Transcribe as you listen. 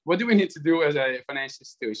what do we need to do as a financial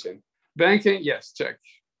institution? Banking, yes, check.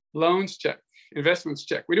 Loans, check. Investments,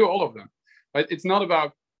 check. We do all of them. But it's not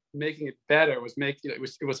about making it better. It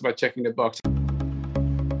was about checking the box.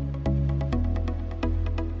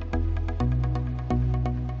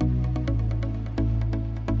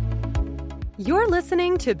 You're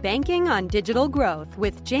listening to Banking on Digital Growth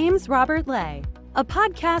with James Robert Lay, a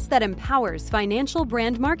podcast that empowers financial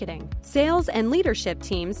brand marketing, sales, and leadership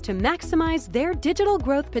teams to maximize their digital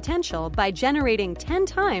growth potential by generating 10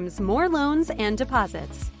 times more loans and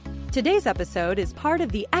deposits. Today's episode is part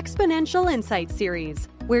of the Exponential Insight series,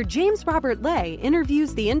 where James Robert Lay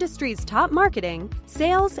interviews the industry's top marketing,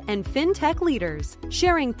 sales, and fintech leaders,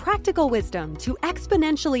 sharing practical wisdom to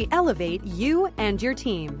exponentially elevate you and your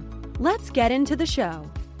team. Let's get into the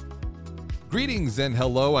show. Greetings and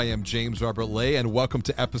hello, I am James Robert Lay, and welcome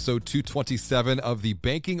to episode 227 of the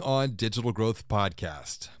Banking on Digital Growth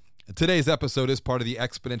podcast. Today's episode is part of the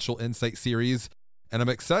Exponential Insight series, and I'm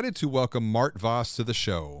excited to welcome Mart Vos to the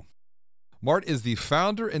show. Mart is the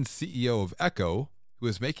founder and CEO of Echo, who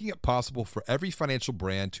is making it possible for every financial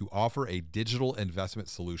brand to offer a digital investment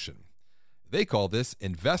solution. They call this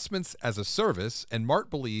investments as a service, and Mart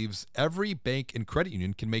believes every bank and credit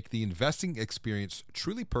union can make the investing experience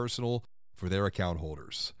truly personal for their account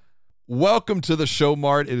holders. Welcome to the show,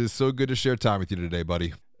 Mart. It is so good to share time with you today,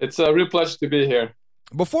 buddy. It's a real pleasure to be here.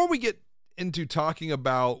 Before we get into talking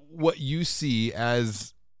about what you see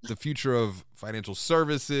as the future of financial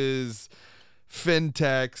services,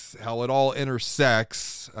 fintechs, how it all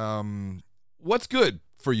intersects, what's good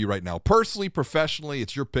for you right now? Personally, professionally,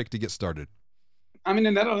 it's your pick to get started. I'm in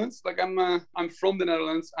the Netherlands. I'm from the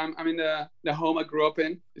Netherlands. I'm in the home I grew up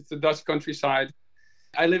in. It's the Dutch countryside.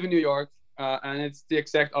 I live in New York, and it's the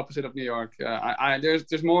exact opposite of New York.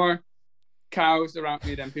 There's more cows around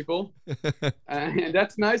me than people, and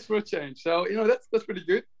that's nice for a change. So that's pretty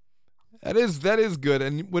good. That is good.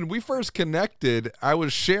 And when we first connected, I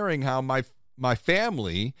was sharing how my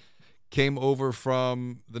family came over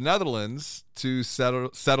from the Netherlands to settle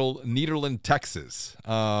Nederland, Texas.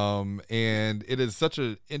 And it is such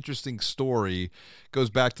an interesting story. It goes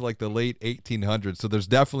back to like the late 1800s. So there's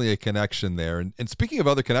definitely a connection there. And speaking of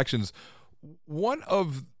other connections, one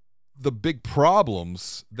of the big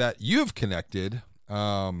problems that you've connected,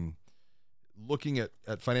 looking at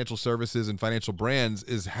financial services and financial brands,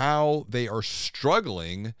 is how they are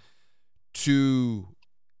struggling to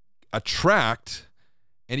attract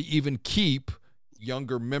and even keep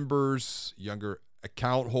younger members, younger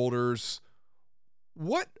account holders.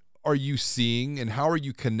 What are you seeing and how are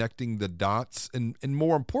you connecting the dots? And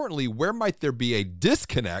more importantly, where might there be a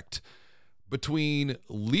disconnect between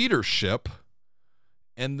leadership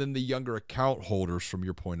and then the younger account holders from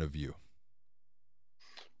your point of view?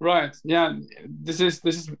 Right. Yeah. This is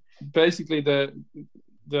basically the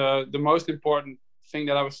most important thing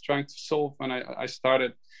that I was trying to solve when I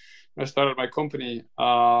started my company.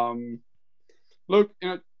 Look,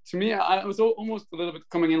 to me, I was almost a little bit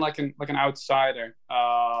coming in like an outsider.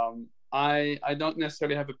 I don't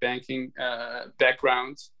necessarily have a banking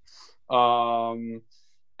background,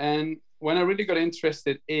 and when I really got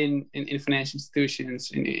interested in financial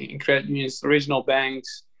institutions, in credit unions, regional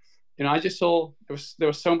banks, I just saw there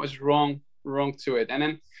was so much wrong to it. And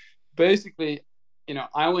then basically,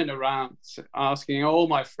 I went around asking all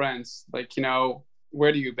my friends,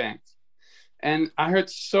 where do you bank? And I heard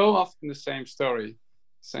so often the same story,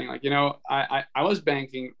 saying I was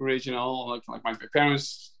banking regional, like my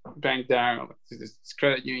parents banked there, like this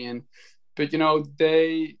credit union, but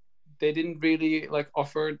they didn't really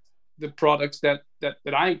offer the products that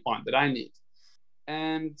I want, that I need.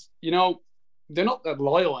 And they're not that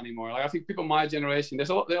loyal anymore. I think people my generation, they're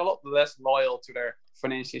a lot less loyal to their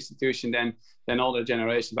financial institution than older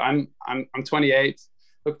generations. I'm 28.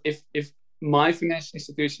 Look, if my financial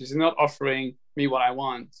institution is not offering me what I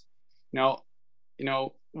want,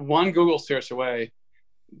 one Google search away,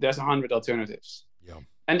 there's 100 alternatives. Yeah.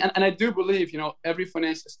 And I do believe, every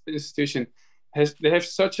financial institution they have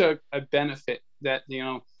such a benefit that,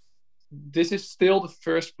 this is still the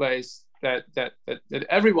first place that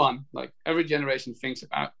everyone, every generation, thinks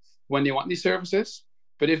about when they want these services.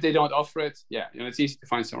 But if they don't offer it, it's easy to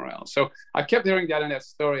find somewhere else. So I kept hearing that in that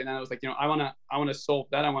story, and then I was like, I wanna solve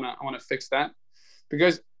that. I wanna fix that,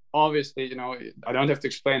 because obviously, I don't have to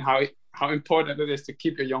explain how important it is to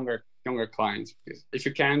keep your younger clients. Because if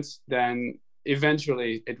you can't, then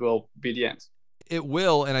eventually it will be the end. It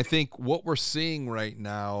will, and I think what we're seeing right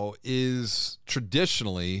now is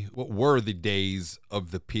traditionally what were the days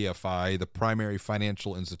of the PFI, the primary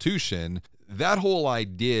financial institution. That whole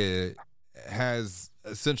idea has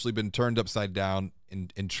essentially been turned upside down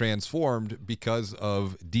and transformed because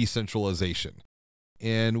of decentralization.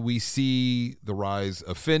 And we see the rise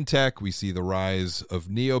of fintech. We see the rise of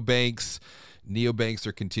neobanks. Neobanks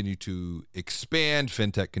are continue to expand.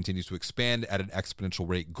 Fintech continues to expand at an exponential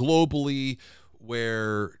rate globally,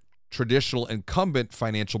 where traditional incumbent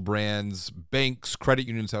financial brands, banks, credit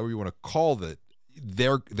unions, however you want to call it,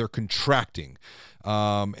 they're contracting.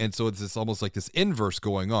 And so it's almost like this inverse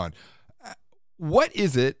going on. What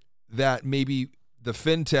is it that maybe the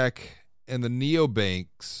fintech and the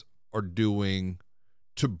neobanks are doing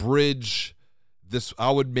to bridge this?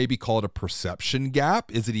 I would maybe call it a perception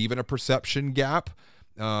gap. Is it even a perception gap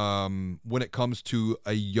when it comes to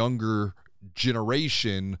a younger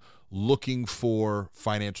generation looking for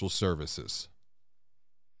financial services?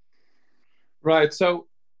 Right. So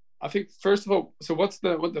I think first of all, so what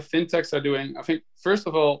the fintechs are doing? I think first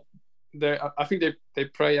of all, they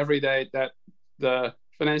pray every day that the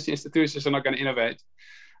financial institutions are not going to innovate,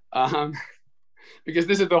 because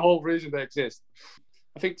this is the whole reason they exist.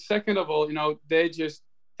 I think second of all, they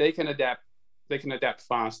can adapt. They can adapt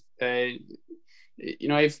fast.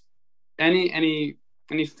 If any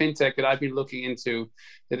fintech that I've been looking into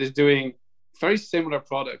that is doing very similar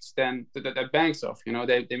products than that banks offer,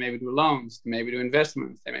 they maybe do loans, they maybe do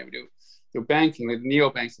investments, they maybe do banking, like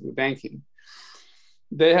neobanks do banking.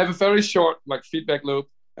 They have a very short feedback loop.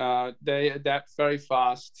 They adapt very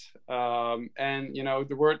fast, and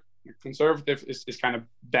the word conservative is kind of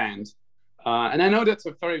banned. And I know that's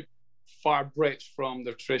a very far bridge from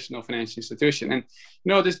the traditional financial institution. And,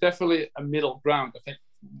 there's definitely a middle ground. I think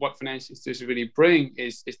what financial institutions really bring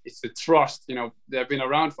is the trust. They've been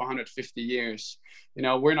around for 150 years.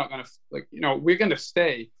 We're not going to, we're going to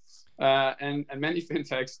stay. And many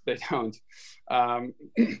fintechs, they don't.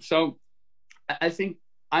 So I think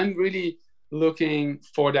I'm really looking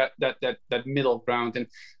for that middle ground. And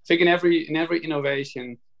I think in every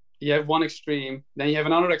innovation, you have one extreme, then you have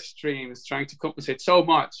another extreme that's trying to compensate so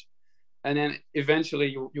much, and then eventually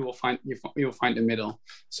you will find the middle.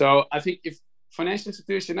 So I think if financial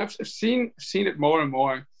institutions, I've seen it more and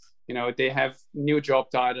more, they have new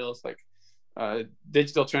job titles like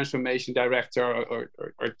digital transformation director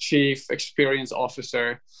or chief experience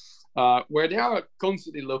officer, where they are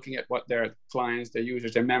constantly looking at what their clients, their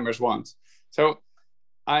users, their members want. So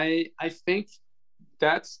I think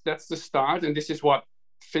that's the start, and this is what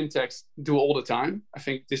fintechs do all the time. I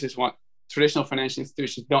think this is what traditional financial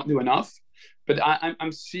institutions don't do enough, but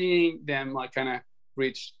I'm seeing them kind of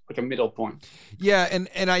reach a middle point. Yeah, and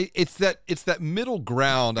it's that middle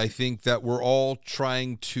ground, I think, that we're all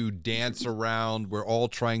trying to dance around, we're all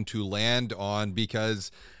trying to land on,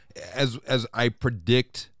 because as I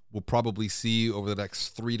predict we'll probably see over the next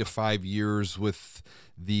 3 to 5 years with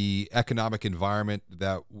the economic environment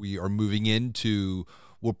that we are moving into,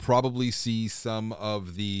 we'll probably see some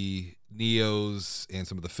of the neos and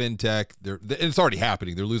some of the fintech. And it's already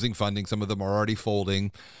happening. They're losing funding. Some of them are already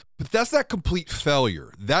folding. But that's not complete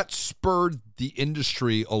failure. That spurred the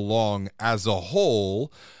industry along as a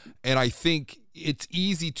whole. And I think it's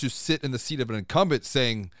easy to sit in the seat of an incumbent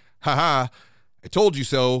saying, haha, I told you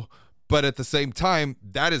so. But at the same time,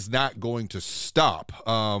 that is not going to stop.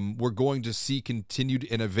 We're going to see continued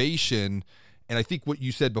innovation. And I think what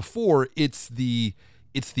you said before, it's the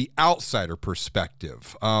outsider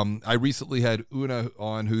perspective. I recently had Una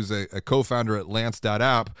on, who's a co-founder at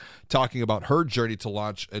Lance.app, talking about her journey to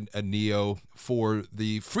launch a Neo for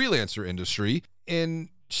the freelancer industry. And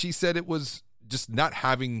she said it was just not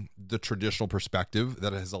having the traditional perspective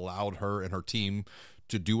that has allowed her and her team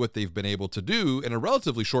to do what they've been able to do in a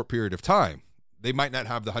relatively short period of time. They might not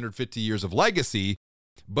have the 150 years of legacy,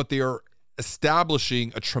 but they are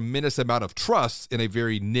establishing a tremendous amount of trust in a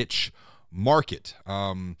very niche market.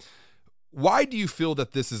 Why do you feel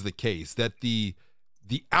that this is the case, that the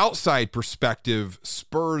outside perspective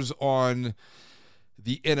spurs on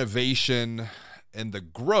the innovation and the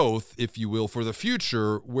growth, if you will, for the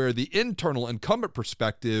future, where the internal incumbent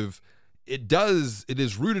perspective, it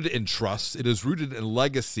is rooted in trust, it is rooted in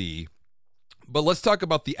legacy? But let's talk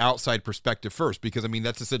about the outside perspective first, because I mean,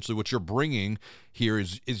 that's essentially what you're bringing here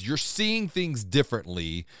is you're seeing things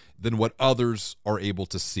differently than what others are able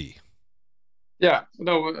to see. Yeah,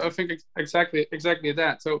 no, I think exactly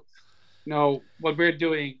that. So, what we're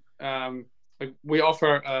doing, we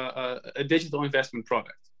offer a digital investment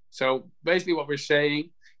product. So basically what we're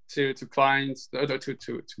saying to clients,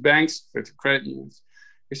 to banks, to credit unions,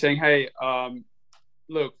 we're saying, hey,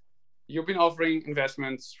 look, you've been offering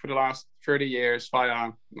investments for the last 30 years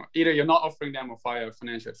via, either you're not offering them or via a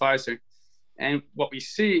financial advisor. And what we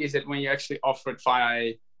see is that when you actually offer it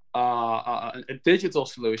via a digital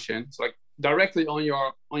solution, it's like directly on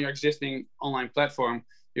your existing online platform,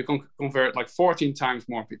 you can convert like 14 times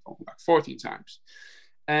more people, like 14 times.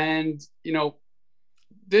 And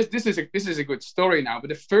this is a good story now. But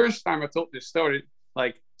the first time I told this story,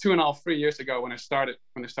 like 2.5-3 years ago, when I started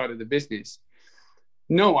the business,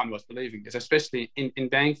 no one was believing this, especially in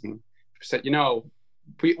banking. People said,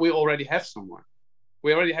 we already have someone.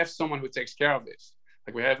 We already have someone who takes care of this.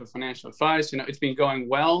 Like, we have a financial advisor. It's been going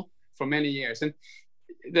well for many years. And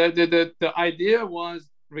the idea was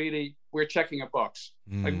really, we're checking a box.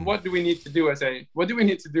 Like, what do we need to do as a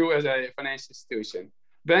financial institution?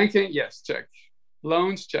 Banking, yes, check.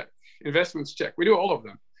 Loans, check. Investments, check. We do all of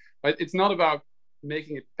them. But it's not about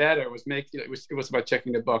making it better. It was about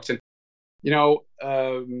checking the box. And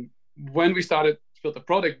when we started to build the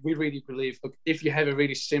product, we really believe, look, if you have a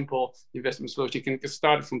really simple investment solution, you can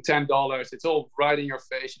start it from $10. It's all right in your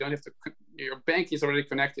face. You don't have to. Your bank is already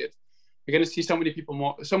connected. You're going to see so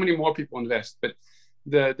many more people invest. But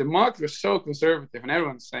the market was so conservative, and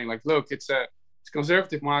everyone's saying, like, look, it's a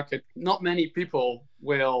conservative market. Not many people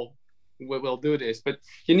will do this. But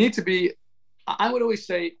you need to be, I would always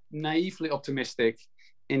say, naively optimistic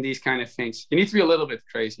in these kind of things. You need to be a little bit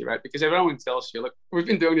crazy, right? Because everyone tells you, look, we've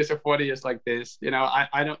been doing this for 40 years like this.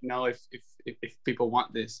 I don't know if people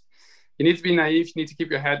want this. You need to be naive. You need to keep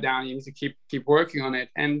your head down. You need to keep working on it.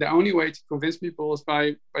 And the only way to convince people is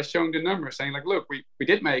by showing the numbers, saying, like, look, we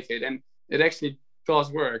did make it, and it actually does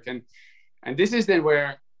work. And this is then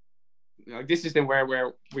where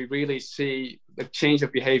we really see the change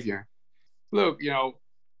of behavior. Look,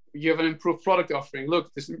 you have an improved product offering.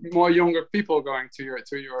 Look, there's more younger people going to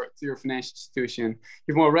your financial institution.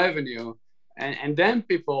 You have more revenue, and then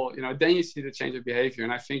people, then you see the change of behavior.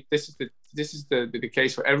 And I think this is the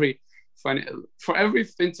case for every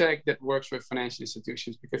fintech that works with financial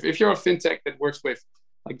institutions. Because if you're a fintech that works with,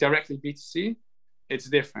 like, directly B2C, it's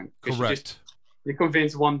different. Correct. You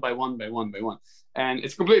convince one by one, and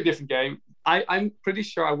it's a completely different game. I'm pretty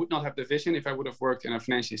sure I would not have the vision if I would have worked in a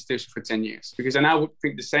financial institution for 10 years, because then I would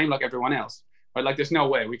think the same like everyone else. But like, there's no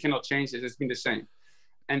way, we cannot change this. It's been the same.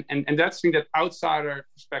 And that's that outsider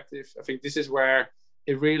perspective. I think this is where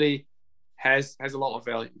it really has a lot of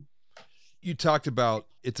value. You talked about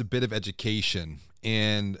it's a bit of education,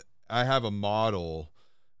 and I have a model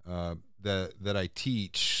that I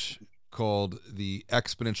teach called the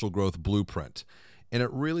Exponential Growth Blueprint, and it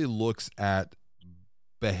really looks at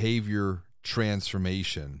behavior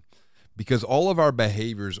transformation, because all of our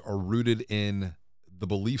behaviors are rooted in the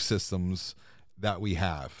belief systems that we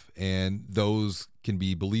have, and those can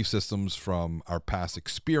be belief systems from our past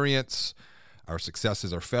experience, our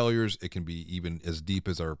successes, our failures. It can be even as deep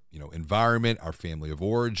as our environment, our family of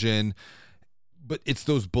origin. But it's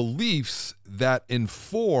those beliefs that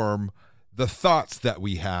inform the thoughts that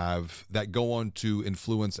we have, that go on to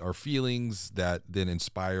influence our feelings, that then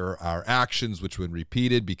inspire our actions, which when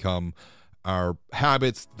repeated become our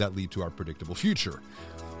habits that lead to our predictable future.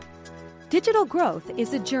 Digital growth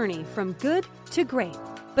is a journey from good to great,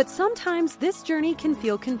 but sometimes this journey can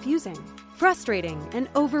feel confusing, frustrating, and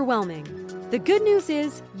overwhelming. The good news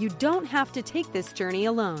is you don't have to take this journey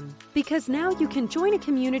alone, because now you can join a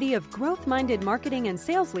community of growth-minded marketing and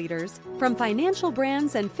sales leaders from financial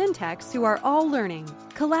brands and fintechs who are all learning,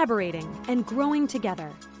 collaborating, and growing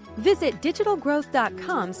together. Visit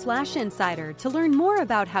digitalgrowth.com/insider to learn more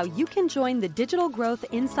about how you can join the Digital Growth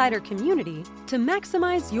Insider community to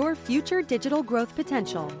maximize your future digital growth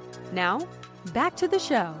potential. Now, back to the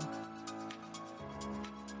show.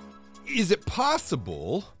 Is it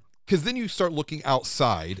possible, because then you start looking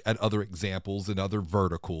outside at other examples and other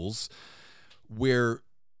verticals where,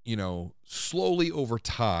 slowly over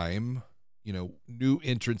time, new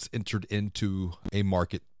entrants entered into a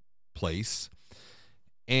marketplace,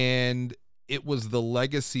 and it was the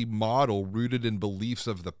legacy model rooted in beliefs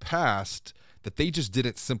of the past that they just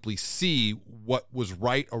didn't simply see what was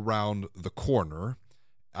right around the corner.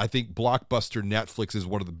 I think Blockbuster Netflix is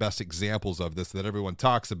one of the best examples of this that everyone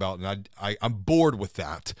talks about, and I'm bored with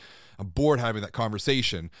that. I'm bored having that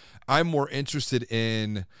conversation. I'm more interested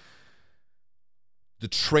in the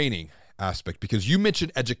training aspect, because you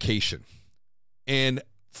mentioned education. And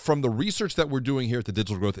from the research that we're doing here at the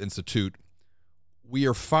Digital Growth Institute, we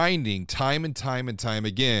are finding time and time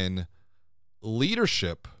again,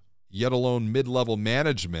 leadership, yet alone mid-level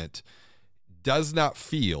management, does not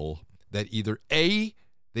feel that either A,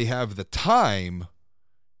 they have the time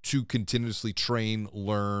to continuously train,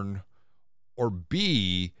 learn, or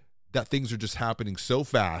B, that things are just happening so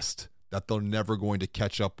fast that they're never going to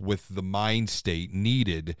catch up with the mind state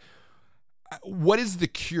needed. What is the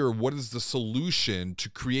cure? What is the solution to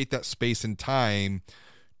create that space and time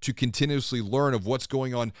to continuously learn of what's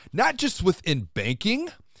going on, not just within banking,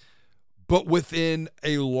 but within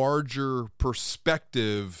a larger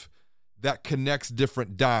perspective that connects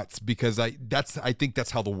different dots, because I think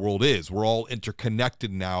that's how the world is. We're all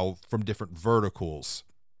interconnected now from different verticals.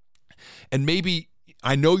 And maybe,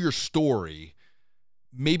 I know your story,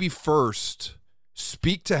 maybe first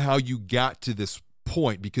speak to how you got to this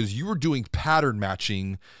point, because you were doing pattern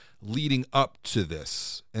matching leading up to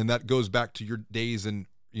this. And that goes back to your days in,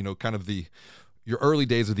 kind of your early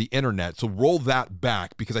days of the internet. So roll that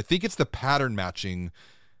back, because I think it's the pattern matching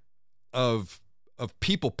of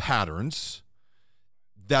people patterns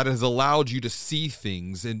that has allowed you to see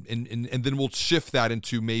things, and then we'll shift that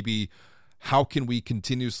into maybe how can we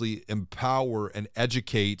continuously empower and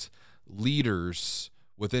educate leaders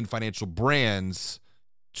within financial brands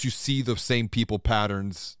to see the same people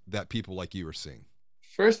patterns that people like you are seeing.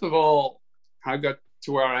 First of all, how I got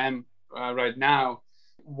to where I am right now,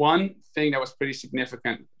 one thing that was pretty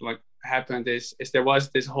significant happened is there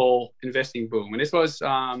was this whole investing boom, and this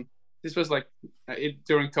was like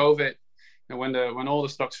during COVID, when all the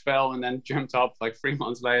stocks fell and then jumped up like 3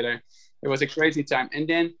 months later. It was a crazy time, and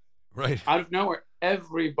then out of nowhere,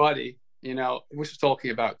 everybody was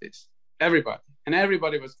talking about this.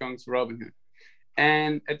 Everybody was going to Robinhood,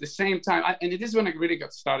 and at the same time, and it is when I really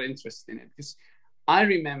got started interested in it, because I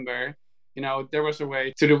remember, there was a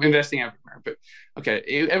way to do investing everywhere, but okay,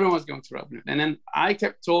 everyone was going to Robinhood. And then I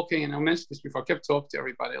kept talking, and I mentioned this before, I kept talking to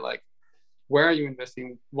everybody, like, where are you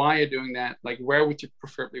investing? Why are you doing that? Like, where would you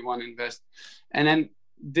preferably want to invest? And then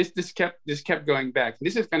this kept going back.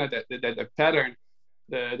 This is kind of the pattern,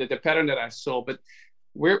 the pattern that I saw. But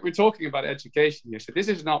we're talking about education here. So this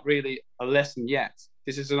is not really a lesson yet.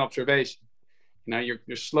 This is an observation.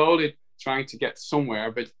 You're slowly trying to get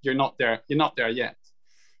somewhere, but you're not there. You're not there yet.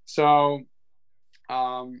 So,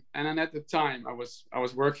 and then at the time, I was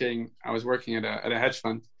working at a hedge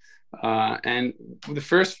fund, and the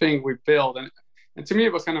first thing we built, and to me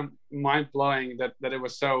it was kind of mind blowing that it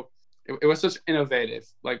was it was such innovative.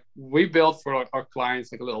 Like, we built for our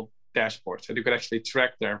clients like a little dashboard, so they could actually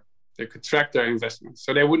track their investments,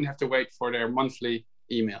 so they wouldn't have to wait for their monthly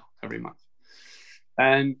email every month.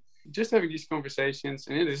 And just having these conversations,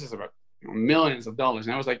 and this is about millions of dollars,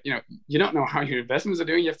 and I was like, you don't know how your investments are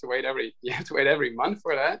doing. You have to wait every month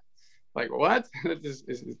for that. Like, what? That is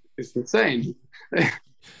insane.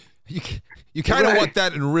 You kind of want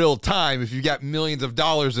that in real time if you got millions of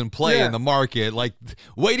dollars in play in the market. Like,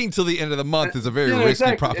 waiting till the end of the month is a very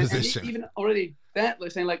risky proposition. And even already that,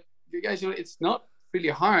 like, saying, like, you guys, it's not really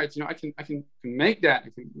hard. I can make that.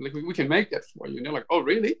 We can make that for you. Like, oh,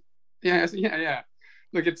 really? Yeah.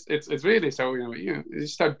 Look, it's really so. You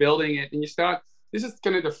start building it, and this is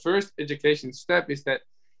kind of the first education step. Is that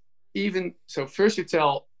first you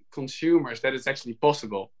tell consumers that it's actually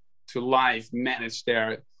possible to live manage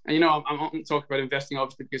their. And I'm talking about investing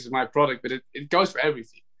obviously because it's my product, but it goes for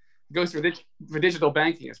everything. It goes for digital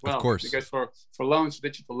banking as well. Of course, it goes for loans, for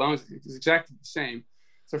digital loans. It's exactly the same.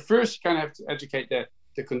 So first, you kind of have to educate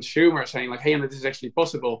the consumer, saying like, hey, this is actually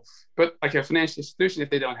possible. But like a financial institution, if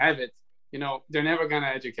they don't have it, they're never going to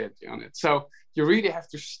educate you on it. So you really have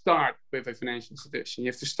to start with a financial institution. You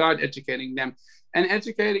have to start educating them. And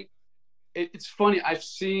educating, it's funny, I've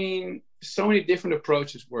seen so many different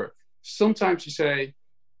approaches work. Sometimes you say,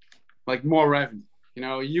 like, more revenue.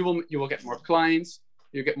 You will get more clients,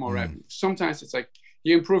 you get more revenue. Sometimes it's like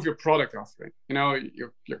you improve your product offering.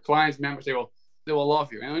 Your clients, members, they will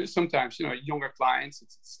love you. Sometimes, younger clients,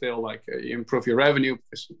 it's still like you improve your revenue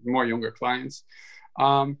because more younger clients.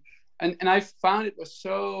 And I found it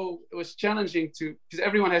was challenging because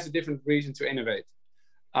everyone has a different reason to innovate.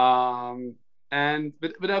 But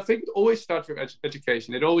I think it always starts with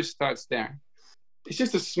education. It always starts there. It's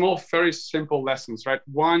just a small, very simple lessons, right?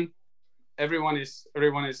 One, everyone is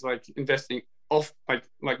like investing off,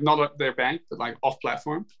 like not at their bank, but like off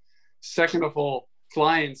platform. Second of all,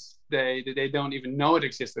 clients, they don't even know it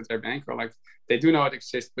exists at their bank, or like they do know it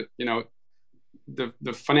exists, but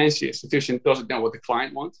the financial institution doesn't know what the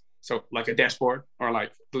client wants. So like a dashboard, or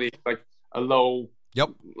like a low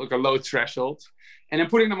threshold, and then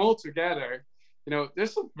putting them all together,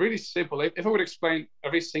 there's some really simple. If I would explain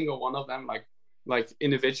every single one of them like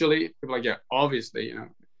individually, people like, yeah, obviously,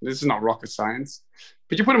 this is not rocket science,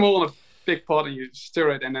 but you put them all in a big pot and you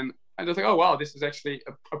stir it, and then I just think, oh wow, this is actually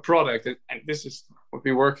a product, and this is what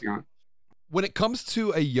we're working on. When it comes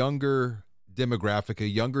to a younger demographic, a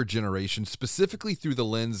younger generation, specifically through the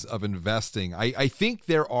lens of investing, I think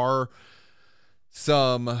there are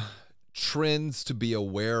some trends to be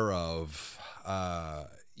aware of.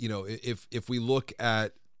 If we look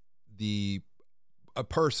at a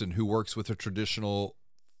person who works with a traditional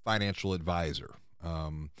financial advisor.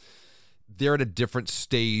 They're at a different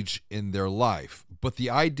stage in their life. But the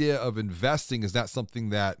idea of investing is not something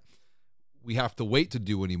that we have to wait to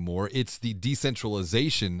do anymore. It's the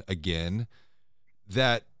decentralization again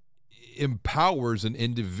that empowers an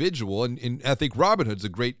individual. And I think Robinhood's a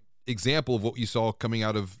great example of what you saw coming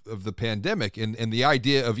out of the pandemic, and the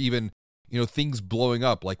idea of even, things blowing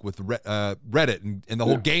up like with Reddit and the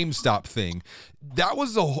whole GameStop thing.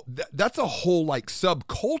 That's a whole like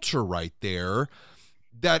subculture right there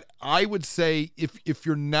that I would say if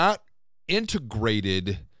you're not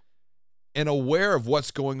integrated and aware of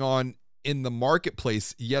what's going on in the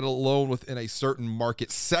marketplace, yet alone within a certain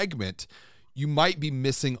market segment, you might be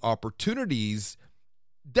missing opportunities,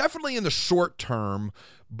 definitely in the short term.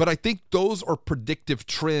 But I think those are predictive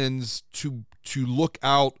trends to look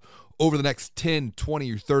out over the next 10,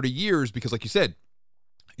 20, or 30 years, because like you said,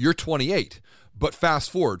 you're 28, but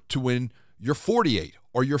fast forward to when you're 48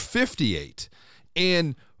 or you're 58.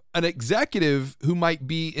 And an executive who might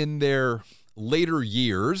be in their later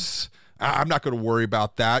years, I'm not going to worry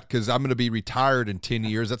about that because I'm going to be retired in 10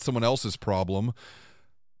 years. That's someone else's problem.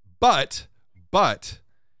 But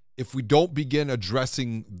if we don't begin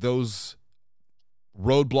addressing those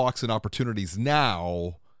roadblocks and opportunities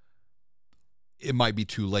now, it might be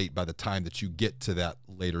too late by the time that you get to that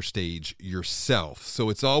later stage yourself. So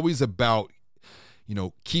it's always about,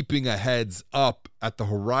 keeping a heads up at the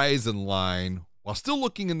horizon line while still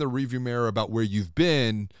looking in the rearview mirror about where you've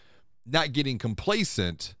been, not getting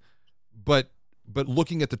complacent, but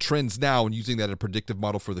looking at the trends now and using that as a predictive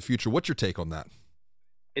model for the future. What's your take on that?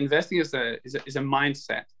 Investing is a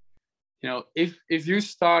mindset. If you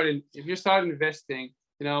start investing,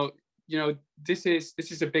 this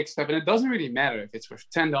is a big step, and it doesn't really matter if it's worth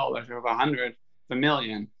 $10 or $100, $1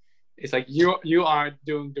 million. It's like you are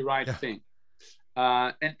doing the right thing.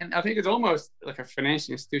 And I think it's almost like a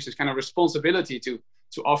financial institution's kind of responsibility to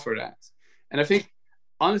offer that. And I think,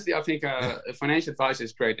 honestly, a financial advisor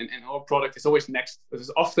is great. And our product is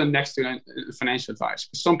often next to a financial advisor.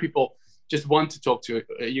 Some people just want to talk to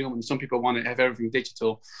a human. Some people want to have everything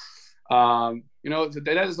digital.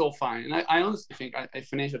 That is all fine. And I honestly think a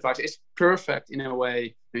financial advisor is perfect in a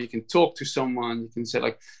way. You can talk to someone. You can say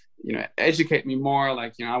educate me more.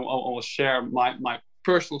 I will share my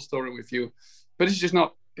personal story with you. But it's just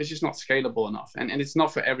not scalable enough, and it's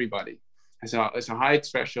not for everybody. It's a high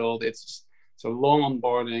threshold. It's a long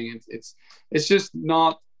onboarding. It's just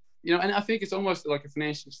not, And I think it's almost like a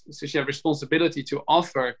financial institution responsibility to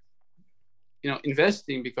offer,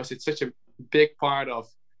 investing, because it's such a big part of,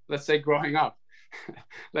 let's say, growing up.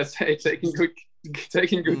 Let's say taking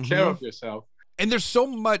good care of yourself. And there's so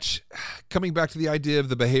much coming back to the idea of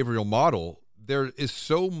the behavioral model. There is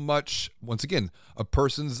so much, once again, a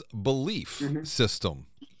person's belief system.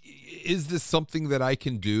 Is this something that I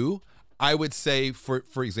can do? I would say, for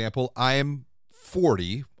example, I am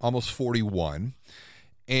 40, almost 41.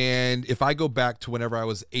 And if I go back to whenever I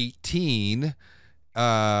was 18,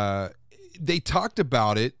 they talked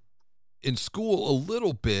about it in school a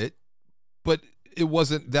little bit, but it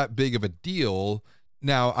wasn't that big of a deal.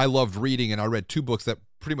 Now, I loved reading, and I read 2 books that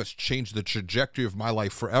pretty much changed the trajectory of my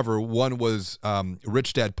life forever. One was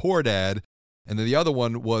Rich Dad, Poor Dad, and then the other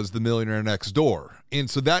one was The Millionaire Next Door. And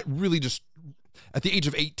so that really just, at the age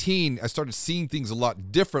of 18, I started seeing things a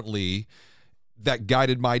lot differently that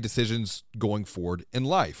guided my decisions going forward in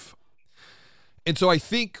life. And so I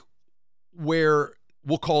think where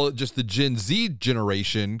we'll call it just the Gen Z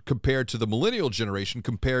generation compared to the millennial generation,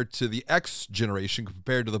 compared to the X generation,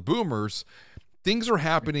 compared to the boomers, things are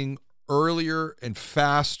happening earlier and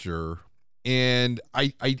faster. And I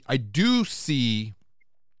do see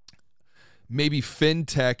maybe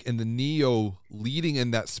fintech and the neo leading in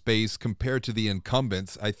that space compared to the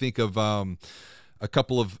incumbents. I think of a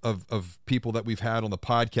couple of people that we've had on the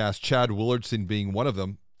podcast, Chad Willardson being one of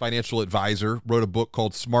them, financial advisor, wrote a book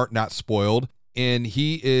called Smart Not Spoiled. And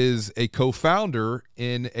he is a co-founder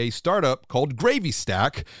in a startup called Gravy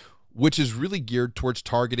Stack, which is really geared towards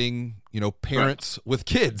targeting, parents with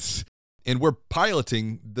kids. And we're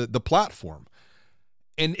piloting the platform.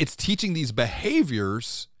 And it's teaching these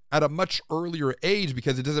behaviors at a much earlier age,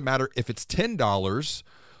 because it doesn't matter if it's $10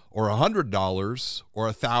 or $100 or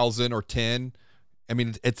 $1,000 or 10. I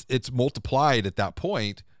mean, it's multiplied at that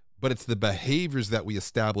point, but it's the behaviors that we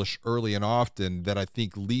establish early and often that I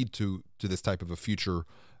think lead to this type of a future,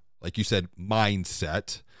 like you said,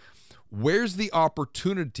 mindset. Where's the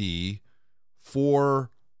opportunity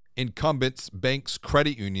for incumbents, banks,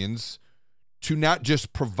 credit unions to not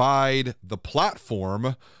just provide the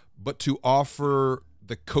platform, but to offer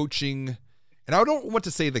the coaching? And I don't want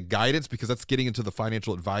to say the guidance, because that's getting into the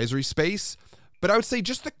financial advisory space, but I would say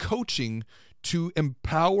just the coaching to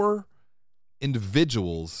empower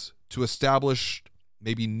individuals to establish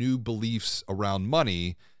maybe new beliefs around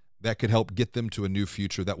money that could help get them to a new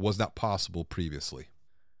future that was not possible previously.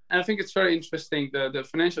 And I think it's very interesting, the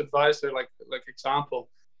financial advisor, like example.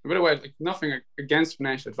 By the way, like nothing against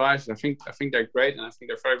financial advisors. I think they're great, and I think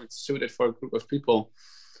they're very much suited for a group of people.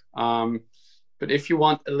 But if you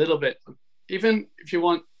want a little bit, even if you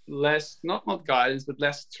want less, not guidance, but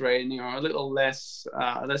less training, or a little less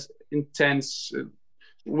intense,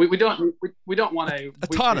 we don't want a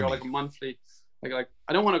weekly or like a monthly. Like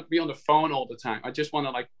I don't want to be on the phone all the time. I just want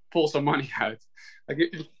to like pull some money out. Like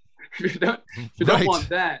if you don't want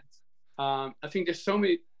that, I think there's so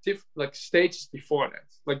many different like stages before that,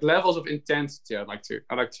 like levels of intensity. I like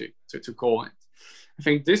to call it. I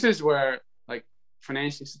think this is where like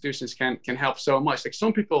financial institutions can help so much. Like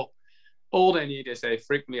some people, all they need is a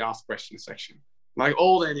frequently asked questions section. Like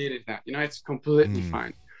all they need is that. It's completely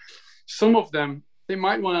fine. Some of them, they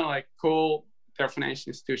might want to like call their financial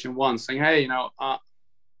institution once, saying, "Hey,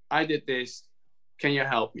 I did this. Can you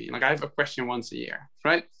help me? Like I have a question once a year,"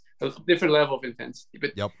 right? A different level of intensity,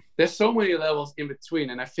 but there's so many levels in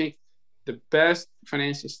between, and I think the best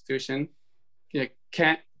financial institution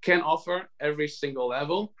can offer every single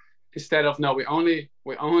level instead of we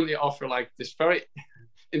only offer like this very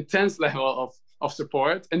intense level of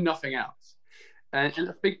support and nothing else. And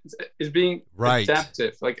I think it's being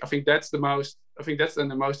adaptive. Like I think that's the most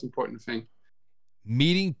important thing.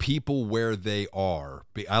 Meeting people where they are.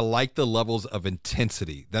 I like the levels of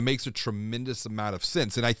intensity. That makes a tremendous amount of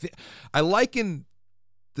sense. And I liken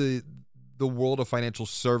the world of financial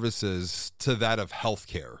services to that of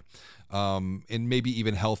healthcare, and maybe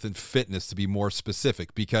even health and fitness, to be more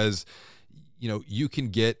specific, because you can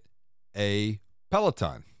get a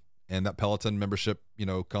Peloton, and that Peloton membership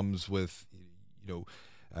comes with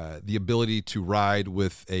the ability to ride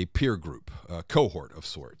with a peer group, a cohort of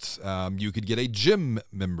sorts. You could get a gym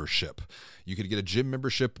membership. You could get a gym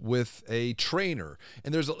membership with a trainer.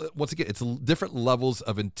 And there's, once again, it's different levels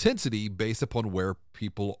of intensity based upon where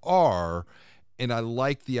people are. And I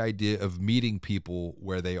like the idea of meeting people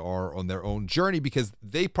where they are on their own journey, because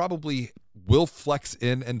they probably will flex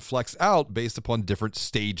in and flex out based upon different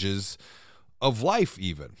stages of life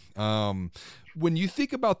even. When you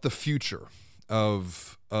think about the future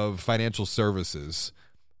of financial services,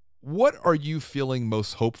 what are you feeling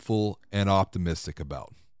most hopeful and optimistic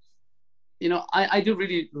about? I do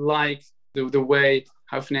really like the way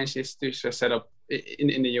how financial institutions are set up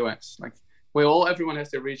in the US. Like everyone has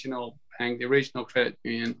their regional bank, the regional credit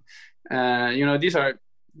union. These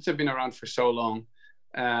have been around for so long.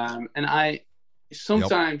 And I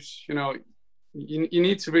sometimes, you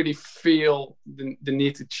need to really feel the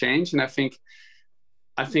need to change. And I think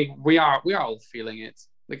we are all feeling it.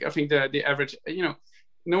 Like I think the average,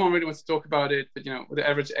 no one really wants to talk about it, but the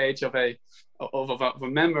average age of a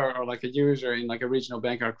member or like a user in like a regional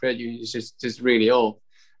bank or a credit union is just really old.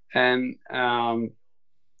 And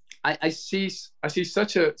I see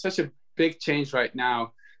such a big change right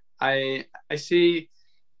now. I see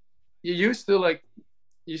you used to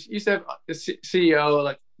have a CEO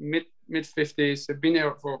like mid 50s, have been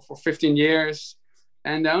there for 15 years.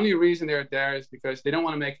 And the only reason they're there is because they don't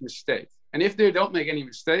want to make a mistake. And if they don't make any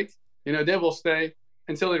mistake, they will stay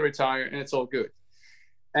until they retire, and it's all good.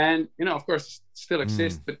 And, of course, it still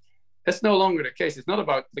exists, but that's no longer the case. It's not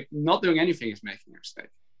about like not doing anything is making a mistake.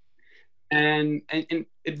 And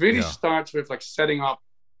it really starts with like setting up,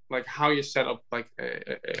 like how you set up like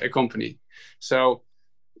a company. So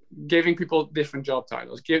giving people different job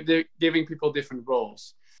titles, giving people different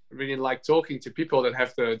roles. Really like talking to people that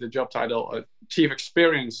have the job title Chief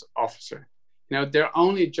Experience Officer. Their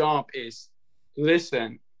only job is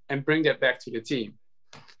listen and bring that back to the team.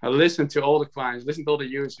 Listen to all the clients, listen to all the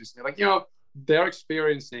users. They're like, they're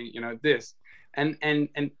experiencing, this, and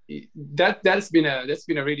that's been a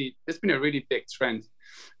really big trend.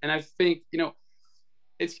 And I think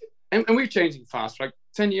it's and we're changing fast. Like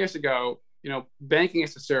 10 years ago, banking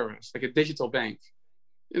as a service, like a digital bank.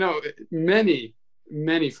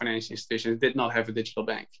 Many financial institutions did not have a digital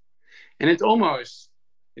bank. And it's almost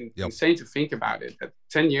insane to think about it, that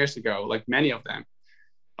 10 years ago, like many of them,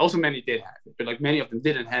 also many did have it, but like many of them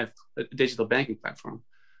didn't have a digital banking platform,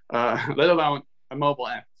 let alone a mobile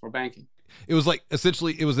app for banking. It was like,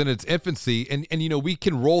 essentially, it was in its infancy. And we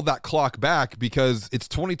can roll that clock back because it's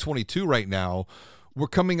 2022 right now. We're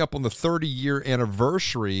coming up on the 30-year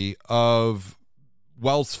anniversary of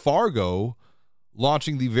Wells Fargo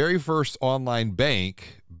launching the very first online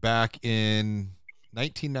bank back in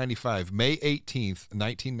 1995, May 18th,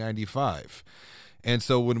 1995. And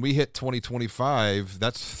so when we hit 2025,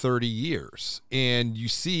 that's 30 years. And you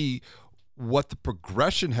see what the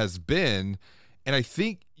progression has been. And I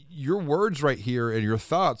think your words right here and your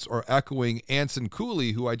thoughts are echoing Anson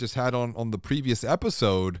Cooley, who I just had on the previous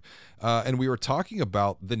episode. And we were talking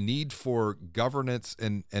about the need for governance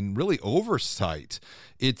and really oversight.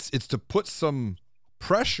 It's to put some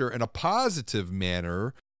pressure in a positive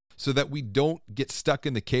manner so that we don't get stuck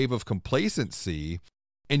in the cave of complacency.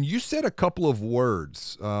 And you said a couple of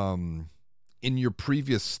words in your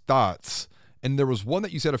previous thoughts, and there was one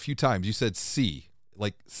that you said a few times. You said see.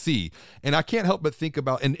 And I can't help but think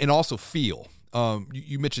about, and also feel.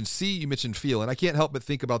 You mentioned see, you mentioned feel, and I can't help but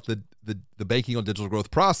think about the banking on digital growth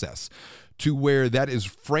process, to where that is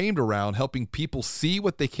framed around helping people see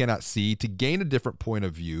what they cannot see, to gain a different point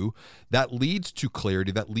of view. That leads to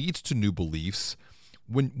clarity, that leads to new beliefs.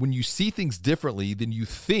 When you see things differently, then you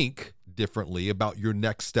think differently about your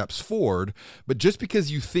next steps forward. But just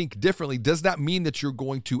because you think differently does not mean that you're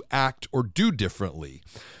going to act or do differently.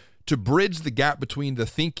 To bridge the gap between the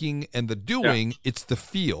thinking and the doing, it's the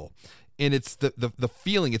feel. And it's the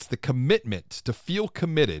feeling, it's the commitment, to feel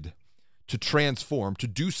committed, to transform, to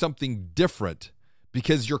do something different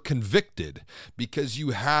because you're convicted, because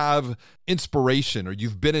you have inspiration, or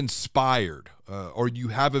you've been inspired, or you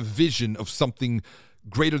have a vision of something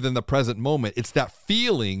greater than the present moment. It's that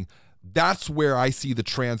feeling. That's where I see the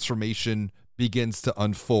transformation begins to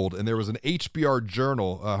unfold. And there was an HBR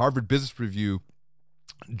journal, Harvard Business Review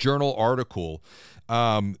journal article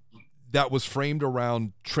that was framed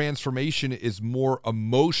around transformation is more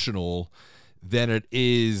emotional than it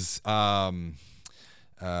is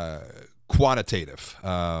quantitative.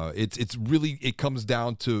 It's really, it comes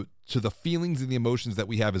down to the feelings and the emotions that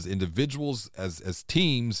we have as individuals, as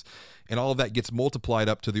teams, and all of that gets multiplied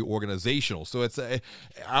up to the organizational. So I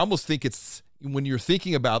almost think it's, when you're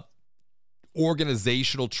thinking about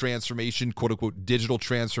organizational transformation, quote unquote, digital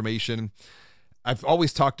transformation, I've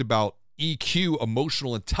always talked about EQ,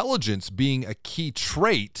 emotional intelligence, being a key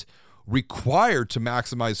trait required to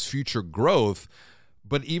maximize future growth.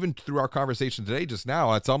 But even through our conversation today, just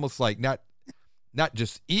now, it's almost like not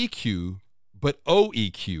just EQ, but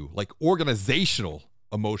OEQ, like organizational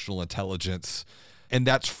emotional intelligence. And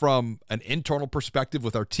that's from an internal perspective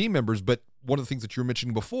with our team members. But one of the things that you were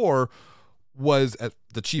mentioning before was at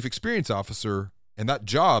the chief experience officer, and that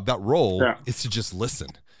job, that role, is to just listen.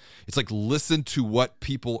 It's like, listen to what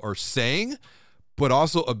people are saying, but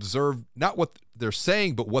also observe not what they're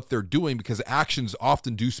saying, but what they're doing, because actions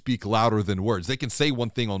often do speak louder than words. They can say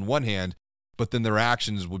one thing on one hand, but then their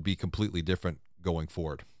actions would be completely different going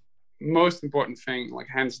forward. Most important thing, like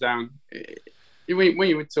hands down, when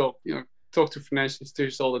you would talk to financial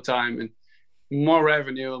institutions all the time, and more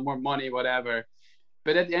revenue, more money, whatever.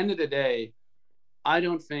 But at the end of the day, I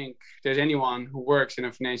don't think there's anyone who works in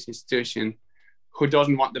a financial institution who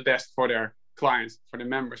doesn't want the best for their clients, for their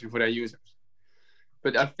members, and for their users.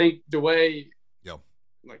 But I think the way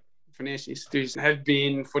like financial institutions have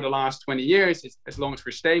been for the last 20 years is, as long as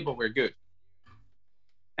we're stable, we're good.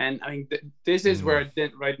 And I think this is where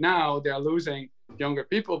right now they're losing younger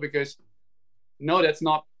people, because no, that's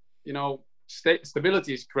not,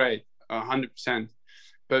 stability is great, 100%.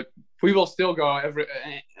 But we will still go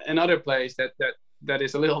another place that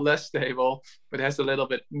is a little less stable, but has a little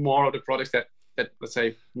bit more of the products that let's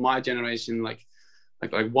say my generation like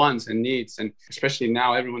wants and needs. And especially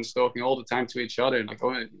now, everyone's talking all the time to each other, like,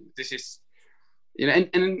 oh, this is,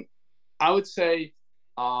 and I would say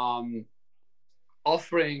offering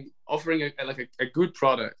a good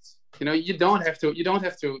product. You don't have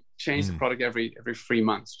to change the product every 3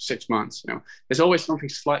 months, 6 months. There's always something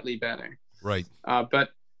slightly better, right? But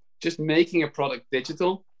just making a product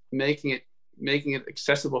digital, making it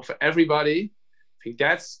accessible for everybody, I think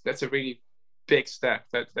that's a really big step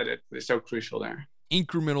that is so crucial there.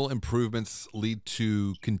 Incremental improvements lead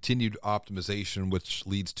to continued optimization, which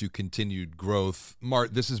leads to continued growth.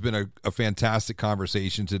 Mart, this has been a fantastic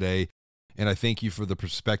conversation today, and I thank you for the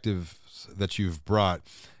perspective that you've brought.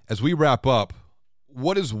 As we wrap up,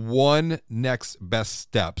 what is one next best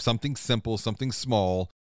step, something simple, something small,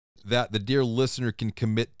 that the dear listener can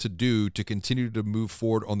commit to do to continue to move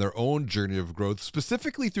forward on their own journey of growth,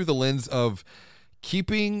 specifically through the lens of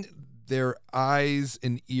keeping their eyes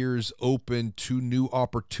and ears open to new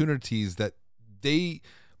opportunities that they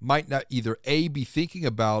might not either be thinking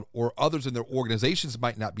about, or others in their organizations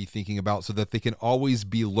might not be thinking about, so that they can always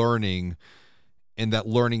be learning, and that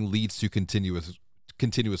learning leads to continuous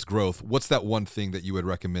growth? What's that one thing that you would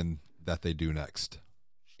recommend that they do next?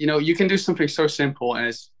 You can do something so simple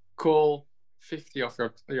as call 50 of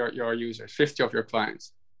your users, 50 of your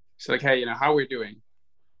clients. It's like, hey, how are we doing?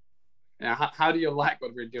 How do you like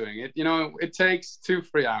what we're doing? It takes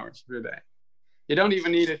 2-3 hours per day. You don't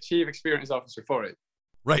even need a chief experience officer for it.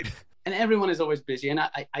 Right. And everyone is always busy. And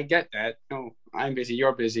I get that. I'm busy.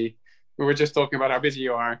 You're busy. We were just talking about how busy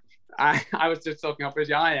you are. I was just talking how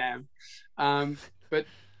busy I am. But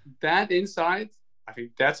that insight, I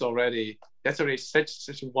think that's already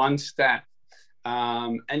such one step.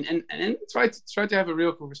 And try to have a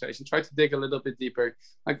real conversation. Try to dig a little bit deeper.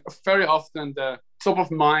 Like very often, the top of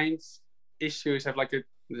mind issues have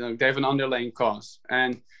they have an underlying cause.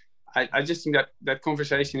 And I just think that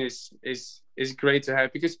conversation is great to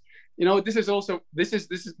have, because this has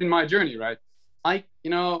been my journey, right? I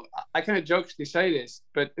kind of jokingly say this,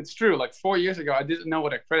 but it's true. Like 4 years ago, I didn't know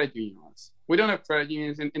what a credit union was. We don't have credit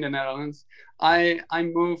unions in the Netherlands. I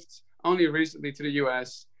moved only recently to the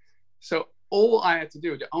US. So all I had to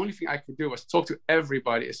do, the only thing I could do was talk to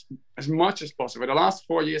everybody as much as possible. The last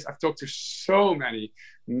 4 years, I've talked to so many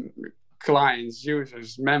clients,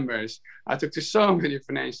 users, members. I talked to so many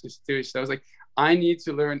financial institutions. I was like, I need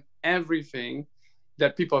to learn everything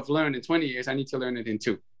that people have learned in 20 years. I need to learn it in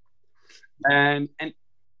 2. And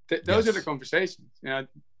those are the conversations.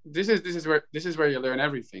 This is where you learn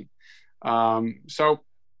everything. So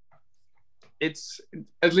it's,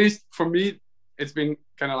 at least for me, it's been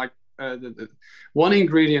kind of like the one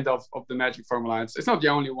ingredient of the magic formula. It's not the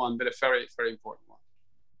only one, but a very, very important one.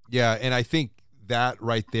 Yeah, and I think that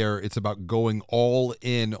right there, it's about going all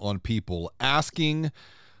in on people, asking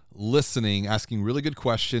really good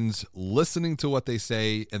questions, listening to what they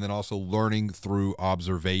say, and then also learning through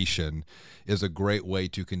observation is a great way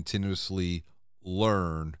to continuously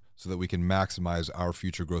learn so that we can maximize our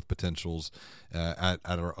future growth potentials at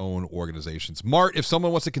our own organizations. Mart, if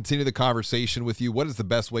someone wants to continue the conversation with you, what is the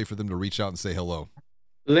best way for them to reach out and say hello?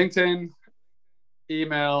 LinkedIn,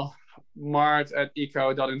 email,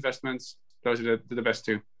 mart@eco.investments. Those are the best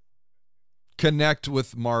 2. Connect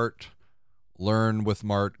with Mart. Learn with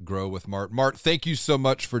Mart, grow with Mart. Mart, thank you so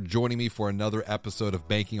much for joining me for another episode of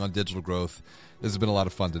Banking on Digital Growth. This has been a lot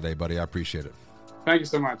of fun today, buddy. I appreciate it. Thank you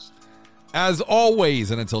so much. As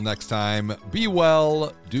always, and until next time, be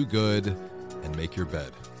well, do good, and make your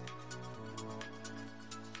bed.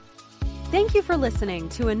 Thank you for listening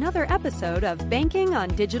to another episode of Banking on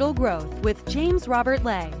Digital Growth with James Robert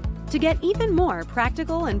Lay. To get even more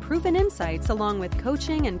practical and proven insights along with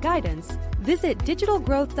coaching and guidance, visit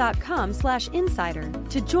digitalgrowth.com/insider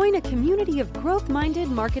to join a community of growth-minded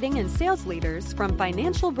marketing and sales leaders from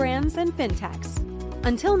financial brands and fintechs.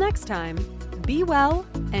 Until next time, be well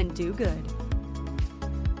and do good.